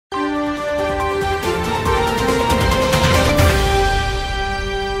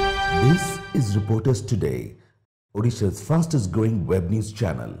News Reporters Today, Odisha's fastest growing web news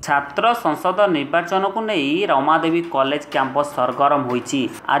channel. छात्र संसद निर्वाचन को नहीं रमादेवी कॉलेज कैंपस सरगरम होईची।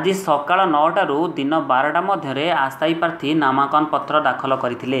 आज सकाळ 9टारू दिन 12टा मध्य अस्थायी प्रार्थी नामांकन पत्र दाखल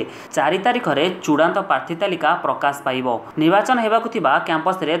करथिले। 4 तारिख रे चूड़ांत प्रार्थी तालिका प्रकाश पाइबो। निर्वाचन हेबाकु थिबा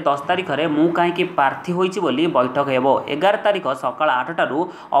कैंपस रे 10 तारिख रे मु काहेकि प्रार्थी होईची बोली बैठक हेबो। 11 तारिख सकाळ 8टारू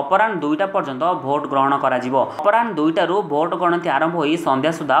अपराह्न 2टा पर्यंत भोट ग्रहण करा जिवो। अपराह्न 2टारू भोट गणति आरंभ होई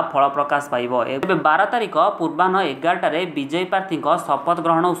संध्या सुधा फल प्रकाश पाइबो। एबे 12 तारिख पूर्वाह्न 11टारे विजयी प्रार्थी शपथ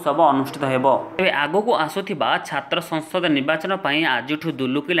ग्रहण उत्सव अनुष्ठित हेबो। एबे आगो आसुथिबा छात्र संसद निर्वाचन पई आजिठु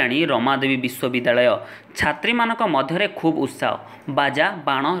दुलुकिलाणी रमादेवी विश्वविद्यालय। छात्री मानक मध्यरे खूब उत्साह, बाजा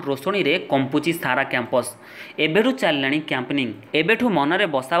बाण रोषणी रे कंपुची सारा कैंपस। एबेठु चललाणी कैंपेनिंग, एबेठु मनरे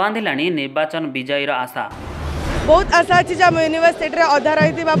बसा बांधिलाणी निर्वाचन विजयीर आशा। बहुत आशा अच्छी जो यूनिवर्सिटी अधा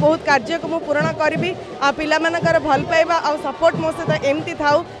रही बहुत कार्य को पूरण करी पिला मानकर भल पाइबा आ सपोर्ट मो सहित एमती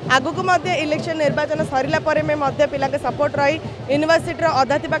था आगु को इलेक्शन निर्वाचन सरला पर में पिला के सपोर्ट रही यूनिवर्सिटी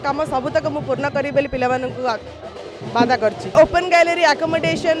अधा थी कम सबुतक मुझे पूर्ण करी पिला वादा कर open gallery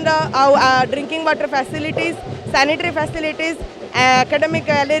accommodation drinking water facilities sanitary facilities academic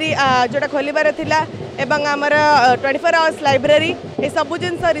gallery जोटा खोलिबार थिला एवं आमर 24 आवर्स लाइब्रेरी ये सब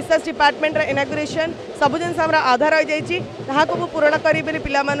जिन रिसर्च डिपार्टमेंट इनागुरेशन सब जिन आधा रही जाइए पूरण करी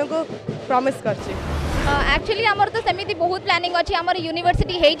पिला प्रॉमिस करछि। एक्चुअली आमर तो सेमिति बहुत प्लानिंग अच्छी आमर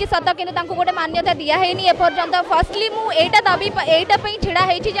यूनिवर्सिटी हेइछि सत किंतु गोटे मान्यता दिया हेनी एपर्यंत। फर्स्टली मु एटा दाबी एटा पई छिड़ा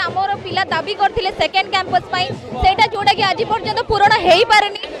हेइछि जे आमर पिला दाबी करथिले सेकंड कैंपस पई सेटा जोटा कि आज पर्यंत पूरण हेइ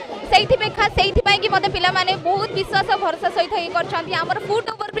पारनी से मत पे बहुत विश्वास भरोसा सहित ये कर फुट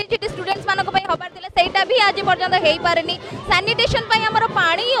ओवर ब्रिज स्टूडेंट्स मानक हबार थिला भी आज पर्यंत हो पारे। सैनिटेशन आमर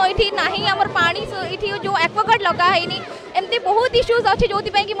पानी ये ना पानी ये जो एक्वागार्ड लगानी एमती बहुत इश्यूज अच्छे जो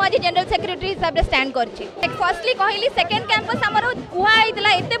कि मुझे जनरल सेक्रेटरी हिसाब से स्टैंड कर फर्स्टली कहली सेकेंड कैंपस आमर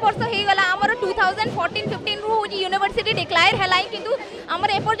कहला एत वर्ष होगला आमर 2014-15 रु यूनिवर्सिटी डिक्लेयर है किंतु आमर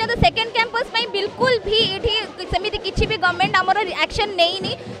एपर्यंत सेकेंड कैंपस बिल्कुल भी ये सेमती किसी भी गवर्नमेंट आमर एक्शन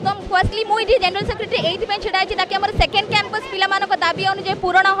नहीं तो फर्स्टली मुझे जनरल सेक्रेटरी ये छिड़ा ताकि आमर सेकेंड कैंपस पिला दाबी अनुसार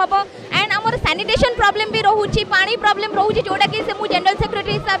पूरण हम एंड आमर सैनिटेशन प्रॉब्लम भी रोचे पानी प्रॉब्लम रोचे जोटा कि जनरल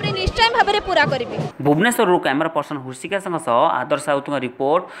सेक्रेटरी हिसाब से निश्चय भाव में पूरा करी। भुवनेश्वर कैमरा पर्सन हुर्षिका आदर्श साउथ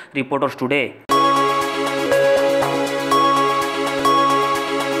रिपोर्टर्स टुडे।